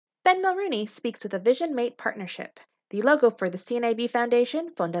Ben Mulroney speaks with a Vision Mate partnership, the logo for the CNIB Foundation,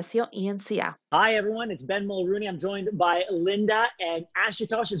 Fundación INCA. Hi, everyone. It's Ben Mulroney. I'm joined by Linda and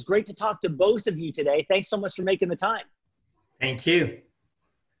Ashutosh. It's great to talk to both of you today. Thanks so much for making the time. Thank you.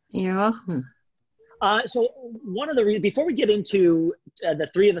 You're welcome. So one of the reasons, before we get into the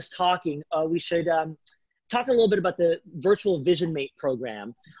three of us talking, we should talk a little bit about the virtual Vision Mate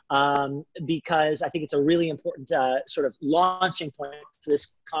program, because I think it's a really important sort of launching point for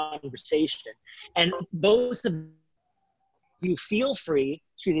this conversation. And both of you feel free,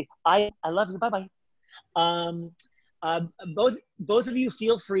 excuse me, I love you, bye-bye. Both of you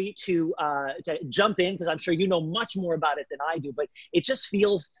feel free to jump in, because I'm sure you know much more about it than I do, but it just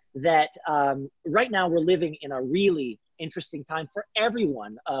feels that right now we're living in a really interesting time for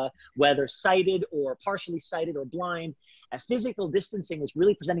everyone, whether sighted or partially sighted or blind. Physical distancing is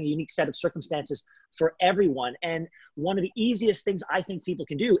really presenting a unique set of circumstances for everyone. And one of the easiest things I think people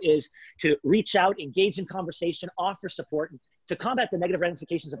can do is to reach out, engage in conversation, offer support to combat the negative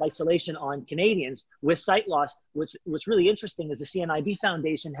ramifications of isolation on Canadians with sight loss. What's really interesting is the CNIB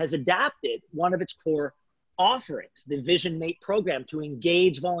Foundation has adapted one of its core offerings, the Vision Mate program, to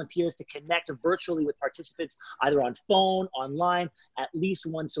engage volunteers to connect virtually with participants, either on phone, online, at least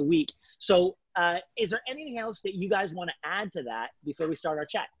once a week. So is there anything else that you guys want to add to that before we start our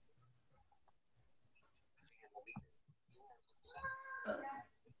chat?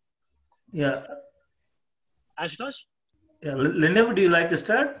 Yeah. Ashutosh? Yeah. Linda, would you like to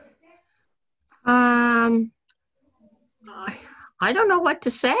start? I don't know what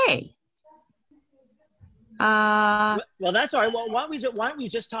to say. Well, that's all right. Well, why don't we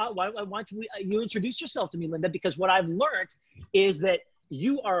just talk? Why don't you introduce yourself to me, Linda? Because what I've learned is that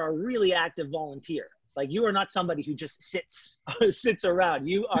you are a really active volunteer. Like, you are not somebody who just sits around.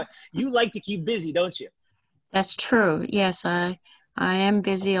 You like to keep busy, don't you? That's true. Yes, I am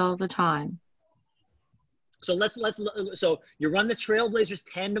busy all the time. So so you run the Trailblazers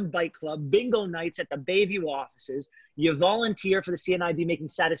Tandem Bike Club, bingo nights at the Bayview offices. You volunteer for the CNIB making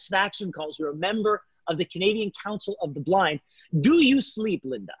satisfaction calls. You're a member of the Canadian Council of the Blind. Do you sleep,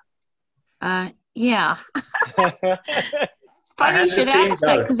 Linda? Yeah. Funny you should ask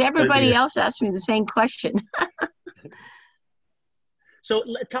that, because everybody else asked me the same question. So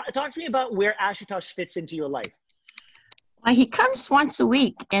talk to me about where Ashutosh fits into your life. He comes once a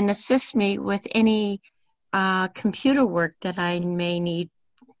week and assists me with any computer work that I may need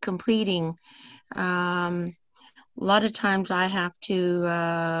completing. A lot of times I have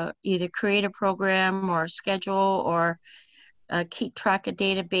to either create a program or schedule or keep track of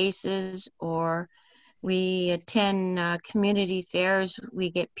databases, or we attend community fairs. We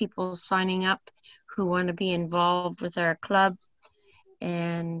get people signing up who want to be involved with our club.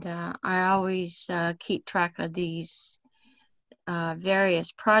 And I always keep track of these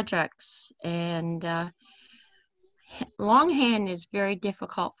various projects. And longhand is very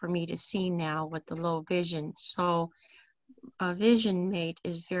difficult for me to see now with the low vision. So a Vision Mate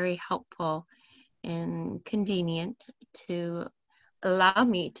is very helpful and convenient to allow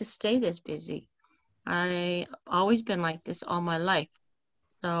me to stay this busy. I've always been like this all my life.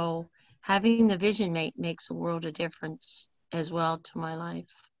 So having the Vision Mate makes a world of difference as well to my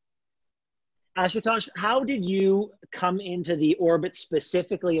life. Ashutosh, how did you come into the orbit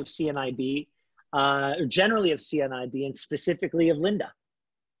specifically of CNIB, generally of CNIB, and specifically of Linda?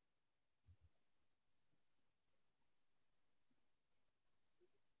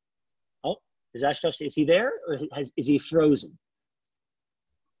 Oh, is Ashutosh, is he there, or is he frozen?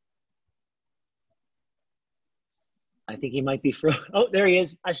 I think he might be frozen. Oh, there he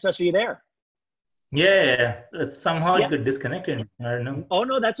is. Ashutosh, are you there? Yeah. Somehow it got disconnected. I don't know. Oh,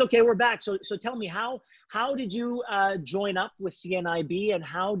 no, that's okay. We're back. So tell me, how did you join up with CNIB, and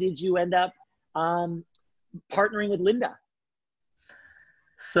how did you end up partnering with Linda?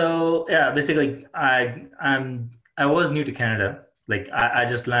 So yeah, basically I was new to Canada. Like I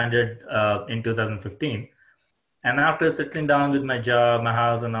just landed in 2015, and after settling down with my job, my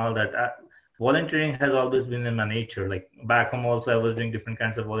house, and all that, volunteering has always been in my nature. Like back home also, I was doing different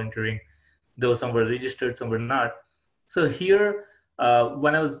kinds of volunteering, though some were registered, some were not. So here,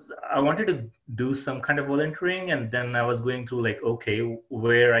 when I wanted to do some kind of volunteering, and then I was going through like, okay,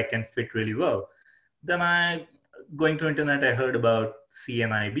 where I can fit really well. Then going through internet, I heard about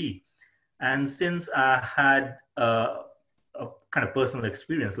CNIB. And since I had a kind of personal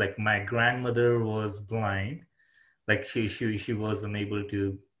experience, like my grandmother was blind, like she was unable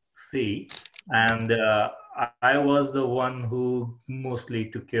to see. And I was the one who mostly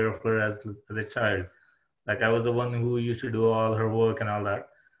took care of her as a child. Like I was the one who used to do all her work and all that.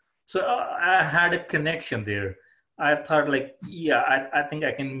 So I had a connection there. I thought like, yeah, I think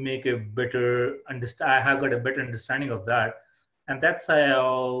I can make a better understand. I have got a better understanding of that, and that's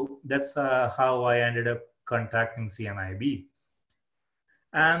how I ended up contacting CNIB.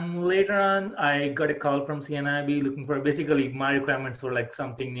 And later on, I got a call from CNIB looking for basically my requirements were like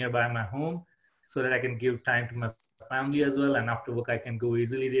something nearby my home, so that I can give time to my family as well, and after work I can go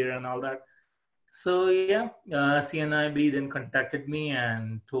easily there and all that. So yeah, CNIB then contacted me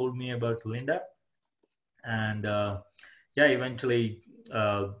and told me about Linda, and yeah, eventually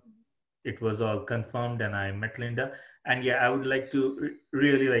it was all confirmed and I met Linda. And yeah, I would like to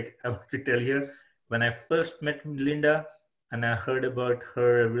really like I want to tell here, when I first met Linda and I heard about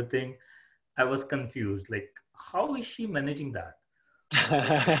her everything, I was confused. Like, how is she managing that?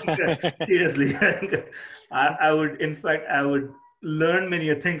 Seriously, I would, in fact, I would learn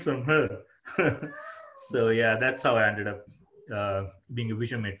many things from her. So yeah, that's how I ended up being a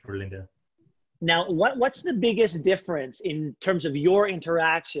vision mate for Linda. Now, what's the biggest difference in terms of your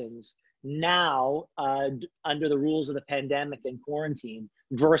interactions now under the rules of the pandemic and quarantine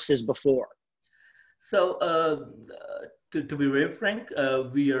versus before? So to be very frank,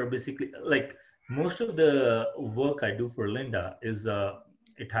 we are basically like most of the work I do for Linda is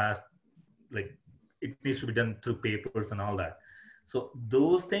it has like it needs to be done through papers and all that. So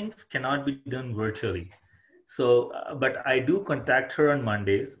those things cannot be done virtually. So, but I do contact her on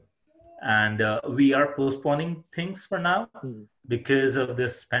Mondays, and we are postponing things for now because of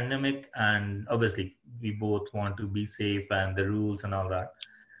this pandemic, and obviously we both want to be safe and the rules and all that.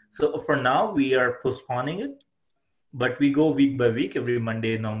 So for now we are postponing it, but we go week by week. Every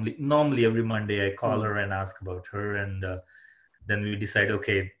Monday, normally every Monday I call her and ask about her, and then we decide,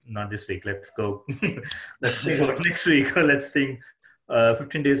 okay, not this week, let's go. Let's think about next week, or let's think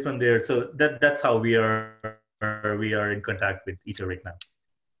 15 days from there. So that's how we are in contact with each other right now.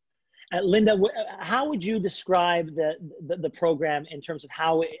 Linda, how would you describe the program in terms of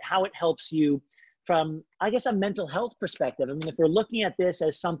how it helps you from, I guess, a mental health perspective? I mean, if we're looking at this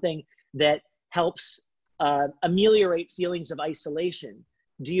as something that helps ameliorate feelings of isolation,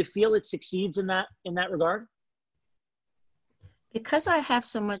 do you feel it succeeds in that regard? Because I have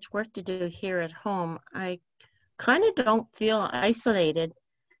so much work to do here at home, I kind of don't feel isolated.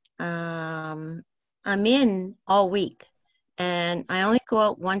 I'm in all week, and I only go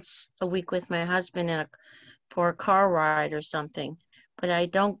out once a week with my husband for a car ride or something, but I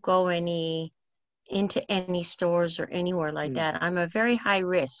don't go into any stores or anywhere like that. I'm a very high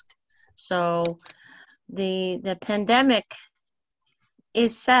risk. So the pandemic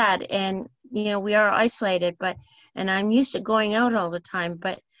is sad, and we are isolated, and I'm used to going out all the time,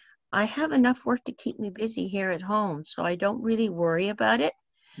 but I have enough work to keep me busy here at home, so I don't really worry about it.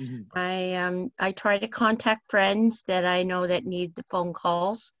 I try to contact friends that I know that need the phone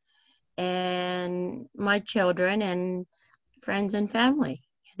calls, and my children and friends and family.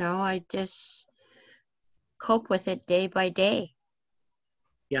 I just cope with it day by day.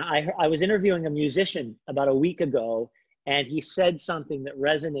 Yeah, I was interviewing a musician about a week ago, and he said something that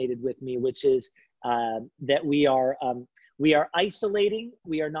resonated with me, which is that we are isolating,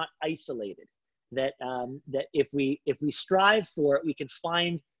 we are not isolated. That if we strive for it, we can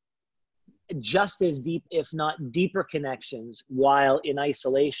find just as deep, if not deeper, connections while in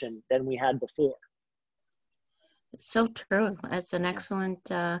isolation than we had before. It's so true. That's an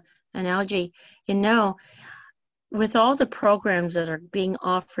excellent analogy. With all the programs that are being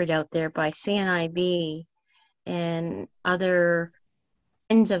offered out there by CNIB and other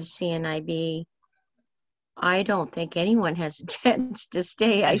ends of CNIB, I don't think anyone has a chance to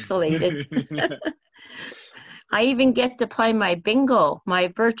stay isolated. I even get to play my bingo, my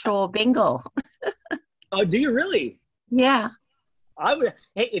virtual bingo. Oh, do you really? Yeah.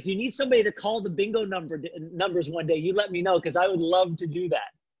 Hey, if you need somebody to call the bingo numbers one day, you let me know, because I would love to do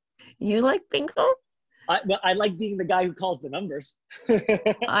that. You like bingo? I like being the guy who calls the numbers.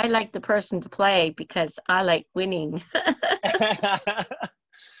 I like the person to play because I like winning.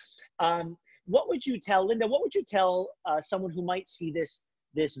 What would you tell, Linda, what would you tell someone who might see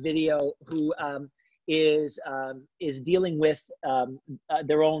this video who is dealing with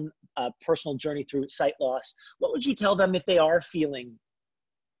their own personal journey through sight loss? What would you tell them if they are feeling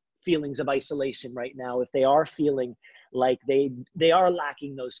feelings of isolation right now, if they are feeling like they are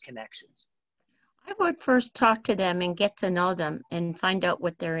lacking those connections? I would first talk to them and get to know them and find out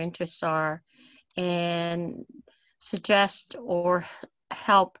what their interests are, and suggest or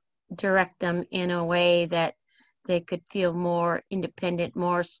help direct them in a way that they could feel more independent,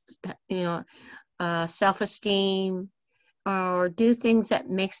 more, self-esteem, or do things that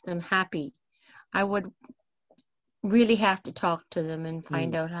makes them happy. I would really have to talk to them and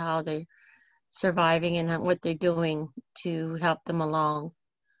find out how surviving and what they're doing to help them along.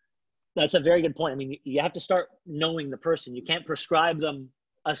 That's a very good point. I mean, you have to start knowing the person. You can't prescribe them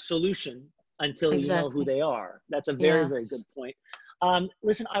a solution until you know who they are. That's a very, very good point.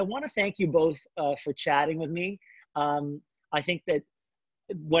 Listen, I want to thank you both for chatting with me. I think that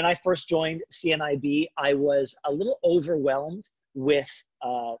when I first joined CNIB, I was a little overwhelmed with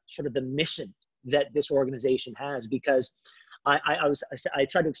sort of the mission that this organization has, because I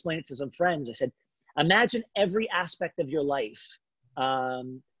tried to explain it to some friends. I said, imagine every aspect of your life,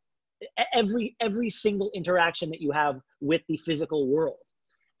 every single interaction that you have with the physical world.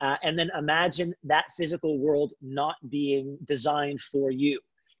 And then imagine that physical world not being designed for you.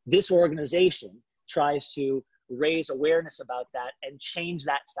 This organization tries to raise awareness about that and change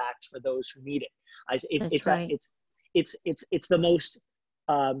that fact for those who need it. It's the most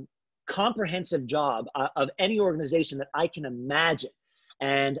comprehensive job of any organization that I can imagine.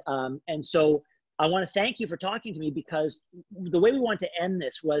 And so I want to thank you for talking to me, because the way we want to end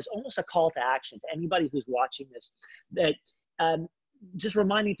this was almost a call to action to anybody who's watching this, that just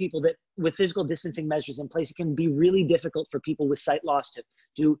reminding people that with physical distancing measures in place, it can be really difficult for people with sight loss to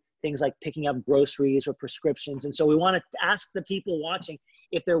do things like picking up groceries or prescriptions. And so we want to ask the people watching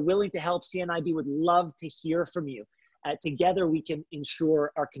if they're willing to help. CNIB would love to hear from you. Together, we can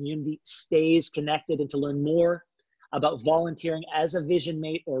ensure our community stays connected. And to learn more about volunteering as a Vision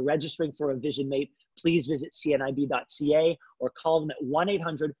Mate or registering for a Vision Mate, please visit cnib.ca or call them at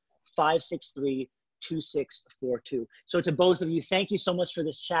 1-800-563-2642. So to both of you, thank you so much for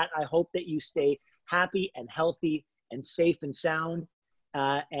this chat. I hope that you stay happy and healthy and safe and sound,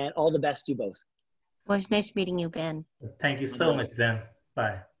 and all the best to you both. Well, it's nice meeting you, Ben. Thank you so much, Ben.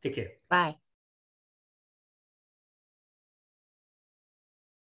 Bye. Take care. Bye.